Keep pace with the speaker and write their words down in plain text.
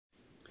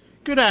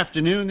Good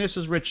afternoon. This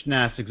is Rich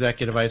Nass,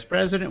 Executive Vice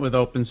President with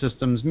Open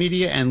Systems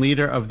Media and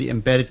leader of the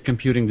Embedded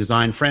Computing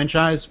Design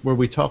franchise, where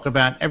we talk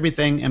about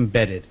everything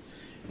embedded.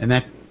 And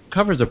that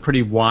covers a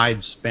pretty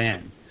wide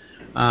span.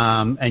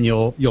 And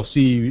you'll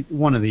see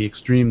one of the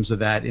extremes of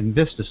that in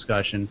this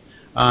discussion.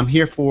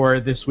 Here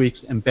for this week's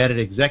Embedded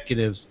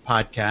Executives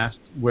podcast,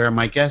 where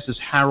my guest is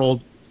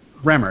Harold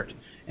Remmert,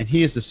 and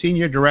he is the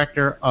Senior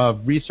Director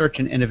of Research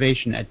and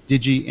Innovation at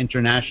Digi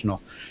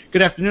International.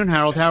 Good afternoon,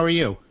 Harold. How are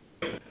you?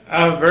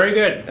 Very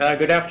good.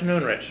 Good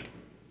afternoon, Rich.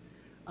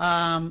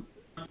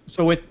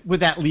 So with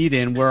that lead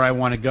in, where I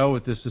want to go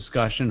with this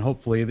discussion,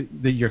 hopefully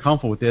that you're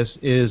comfortable with this,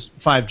 is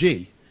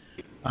 5G.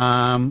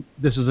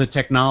 This is a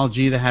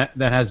technology that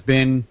has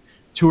been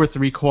 2 or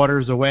 3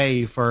 quarters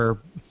away for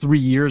 3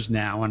 years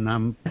now, and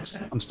I'm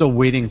still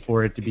waiting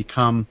for it to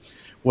become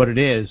what it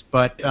is.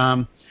 But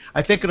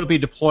I think it'll be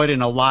deployed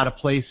in a lot of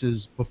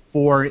places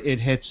before it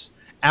hits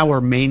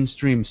our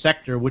mainstream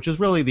sector, which is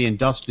really the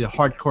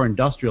hardcore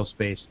industrial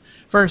space.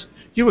 First, do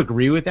you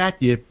agree with that?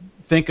 Do you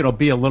think it'll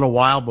be a little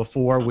while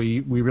before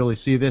we really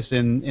see this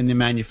in the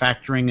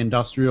manufacturing,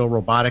 industrial,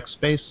 robotics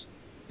space?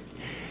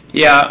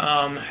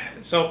 Yeah,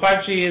 so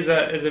 5G is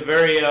a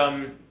very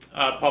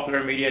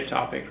popular media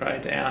topic,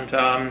 right? And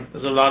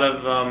there's a lot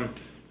of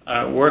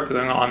work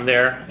going on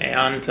there.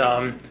 And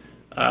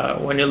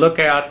when you look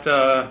at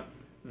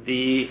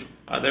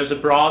there's a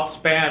broad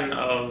span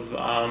of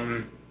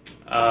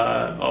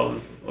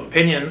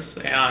opinions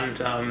and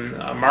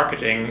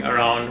marketing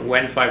around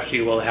when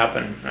 5G will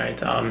happen, right?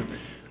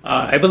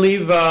 I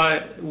believe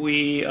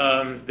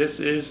this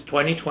is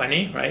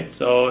 2020, right?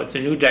 So it's a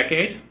new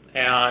decade,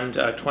 and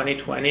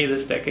 2020,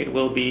 this decade,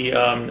 will be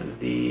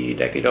the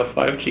decade of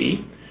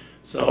 5G.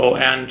 So,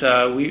 and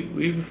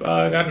we've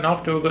gotten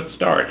off to a good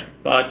start,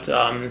 but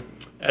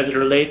as it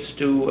relates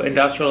to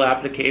industrial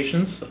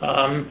applications,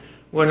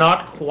 we're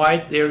not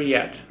quite there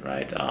yet,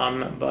 right?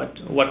 But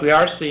what we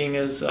are seeing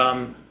is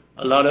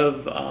a lot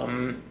of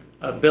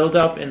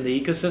build-up in the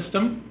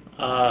ecosystem,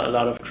 a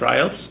lot of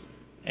trials,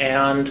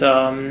 and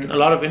a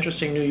lot of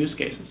interesting new use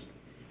cases.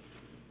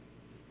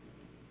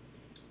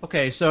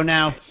 Okay, so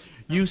now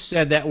you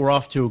said that we're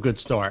off to a good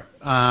start.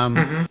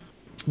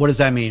 What does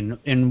that mean?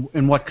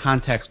 In what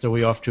context are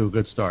we off to a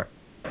good start?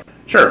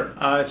 Sure.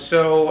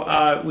 So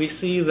we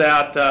see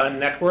that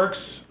networks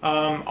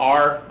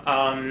are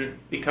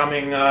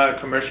becoming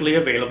commercially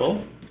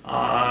available.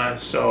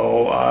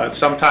 So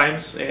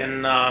sometimes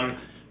in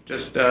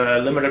just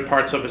limited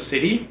parts of a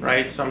city,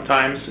 right?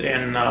 Sometimes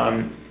in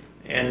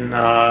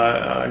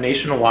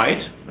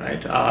nationwide,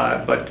 right?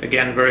 But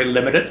again, very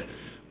limited.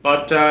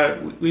 But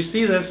we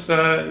see this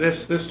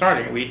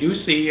starting. We do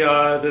see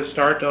the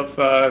start of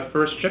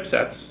first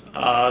chipsets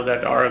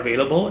that are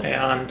available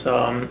and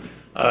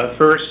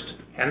first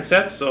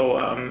handsets. So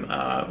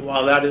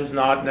while that is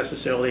not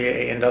necessarily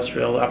an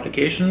industrial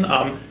application,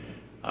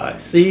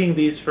 seeing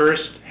these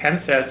first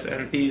handsets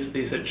and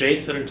these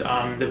adjacent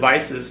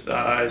devices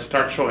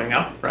start showing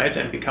up, right,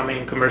 and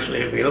becoming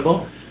commercially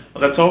available,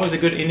 well, that's always a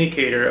good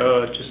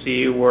indicator to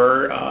see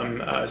where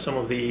some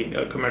of the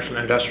commercial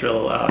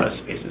industrial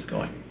space is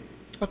going.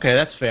 Okay,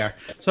 that's fair.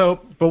 So,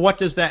 but what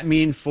does that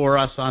mean for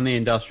us on the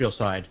industrial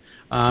side?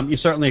 You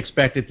certainly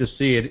expected to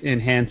see it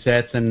in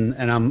handsets, and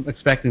I'm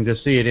expecting to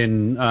see it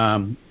in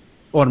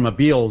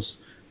automobiles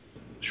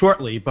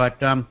shortly.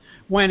 But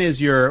when is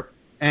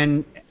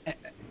and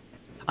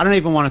I don't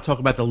even want to talk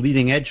about the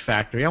leading edge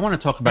factory. I want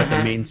to talk about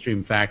the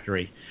mainstream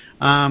factory.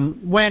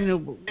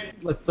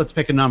 Let's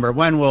pick a number.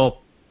 When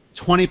will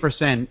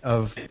 20%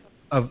 of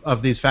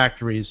these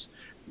factories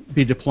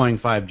be deploying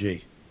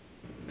 5G?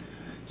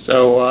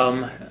 So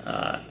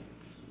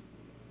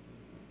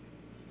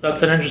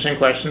that's an interesting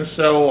question.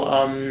 So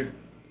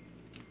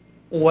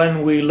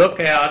when we look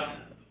at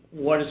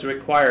what is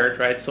required,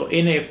 right? So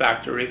in a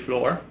factory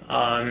floor,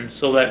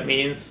 so that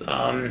means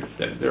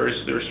that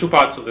there's 2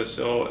 parts of this.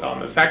 So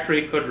a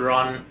factory could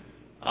run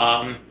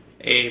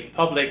a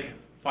public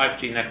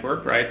 5G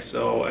network, right?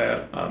 So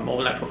a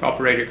mobile network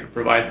operator could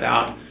provide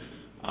that,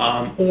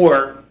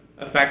 or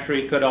a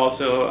factory could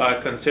also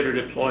consider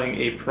deploying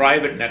a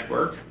private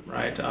network,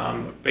 right,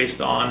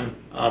 based on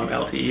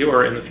LTE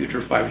or in the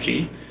future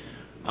 5G.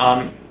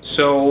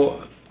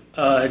 So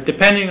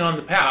depending on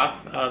the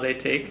path they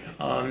take,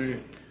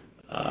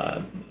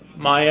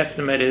 my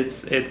estimate is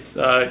it's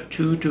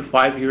 2 to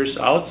 5 years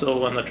out.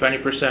 So on the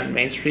 20%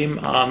 mainstream,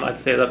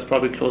 I'd say that's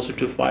probably closer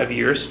to 5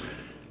 years.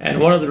 And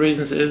one of the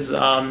reasons is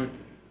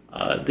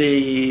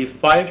the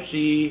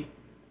 5G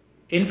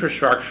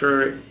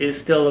infrastructure is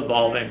still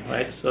evolving,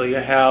 right? So you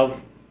have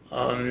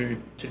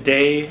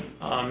today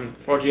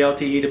 4G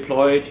LTE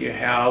deployed, you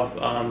have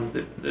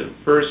the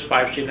first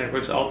 5G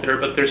networks out there,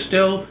 but they're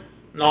still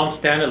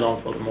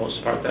non-standalone for the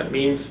most part. That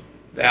means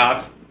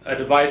that a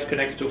device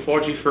connects to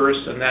 4G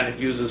first, and then it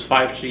uses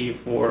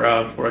 5G for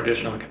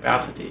additional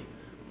capacity.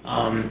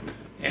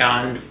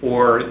 And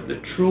for the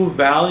true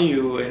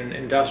value in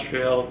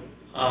industrial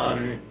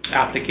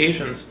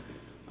applications,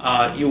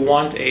 you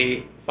want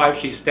a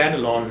 5G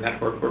standalone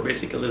network where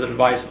basically the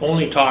device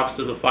only talks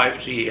to the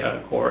 5G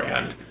core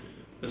end.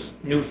 this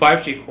new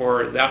 5G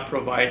core that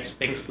provides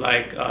things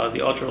like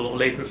the ultra low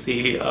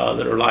latency,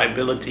 the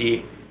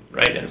reliability,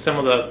 right, and some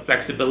of the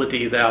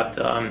flexibility that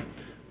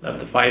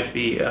the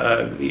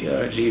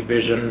 5G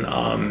vision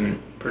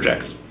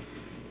projects.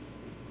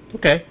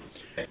 Okay.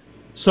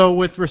 So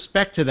with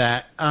respect to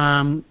that,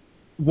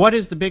 what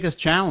is the biggest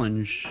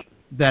challenge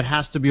that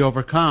has to be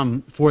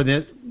overcome for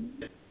this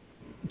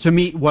to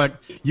meet what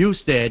you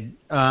said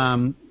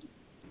to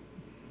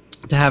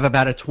have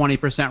about a 20%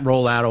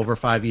 rollout over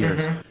 5 years?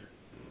 Mm-hmm.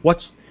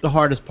 What's the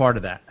hardest part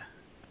of that?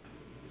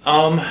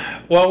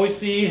 Well, we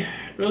see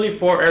really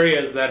 4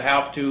 areas that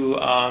have to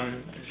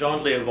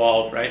jointly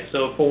evolve, right?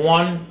 So for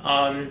one,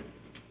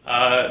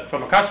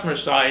 from a customer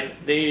side,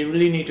 they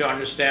really need to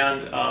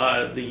understand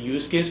the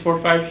use case for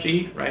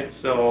 5G, right?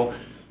 So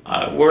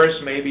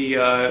whereas maybe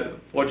 4G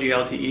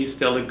LTE is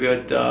still a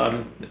good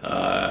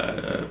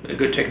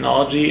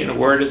technology, and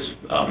where does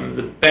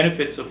the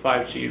benefits of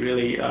 5G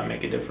really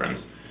make a difference?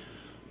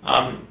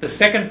 The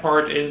second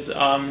part is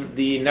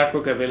the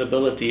network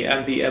availability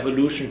and the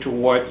evolution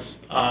towards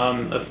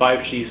a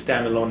 5G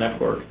standalone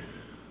network.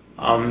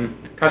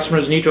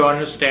 Customers need to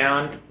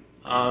understand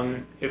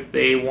if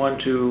they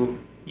want to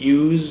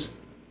use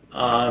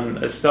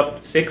a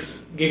sub-6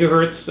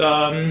 gigahertz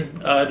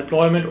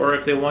deployment, or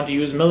if they want to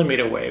use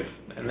millimeter wave.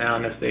 And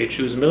then if they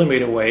choose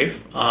millimeter wave,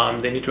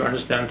 they need to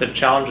understand the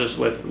challenges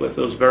with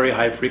those very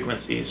high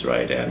frequencies,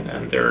 right,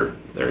 and their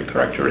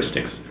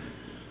characteristics.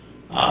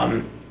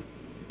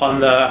 On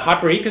the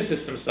hardware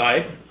ecosystem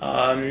side,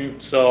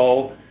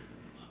 so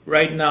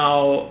right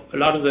now, a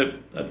lot of the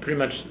pretty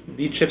much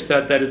the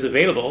chipset that is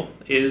available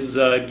is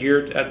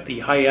geared at the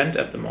high end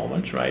at the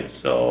moment, right?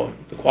 So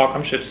the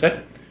Qualcomm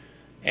chipset,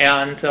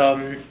 and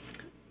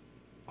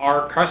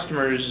are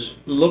customers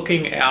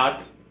looking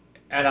at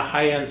a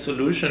high-end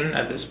solution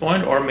at this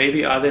point, or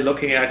maybe are they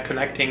looking at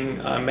connecting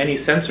many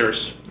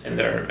sensors in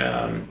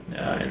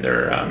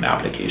their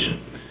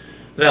application?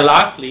 Then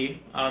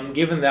lastly,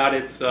 given that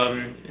it's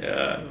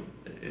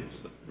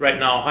right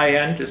now high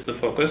end is the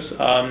focus,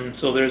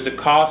 so there's a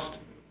cost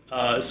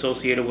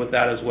associated with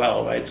that as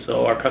well, right?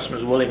 So are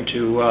customers willing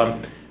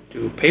to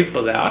pay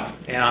for that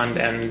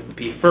and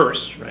be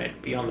first, right,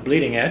 be on the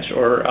bleeding edge,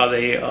 or are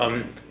they?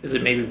 Is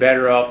it maybe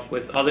better off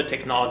with other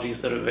technologies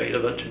that are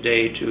available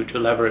today to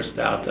leverage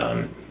that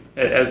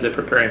as they're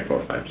preparing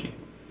for 5G?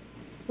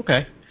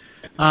 Okay.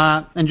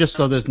 And just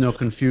so there's no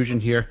confusion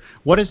here,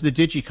 what is the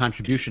Digi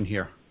contribution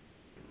here?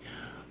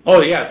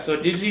 Oh, yeah. So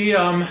Digi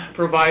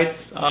provides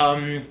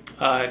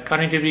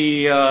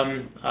connectivity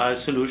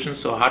solutions,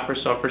 so hardware,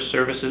 software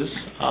services,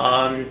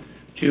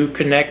 to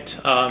connect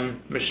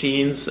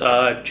machines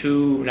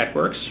to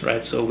networks,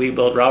 right? So we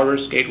build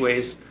routers,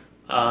 gateways,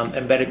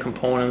 embedded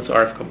components,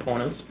 RF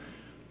components,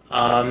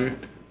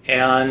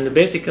 and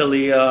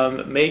basically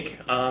make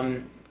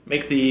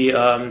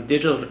the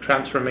digital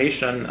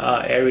transformation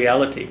a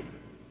reality.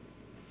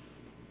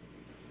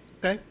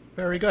 Okay,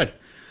 very good.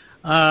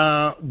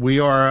 We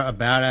are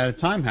about out of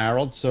time,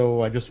 Harold,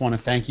 so I just want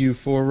to thank you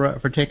for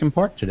taking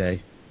part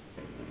today.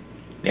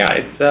 Yeah,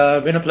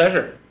 it's been a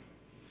pleasure.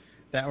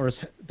 That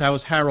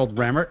was Harold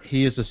Remmert.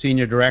 He is the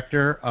Senior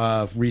Director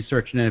of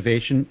Research and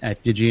Innovation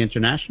at Digi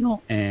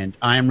International, and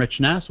I am Rich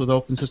Nass with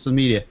Open Systems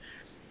Media.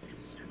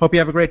 Hope you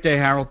have a great day,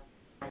 Harold.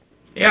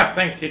 Yeah,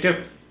 thanks. You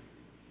too.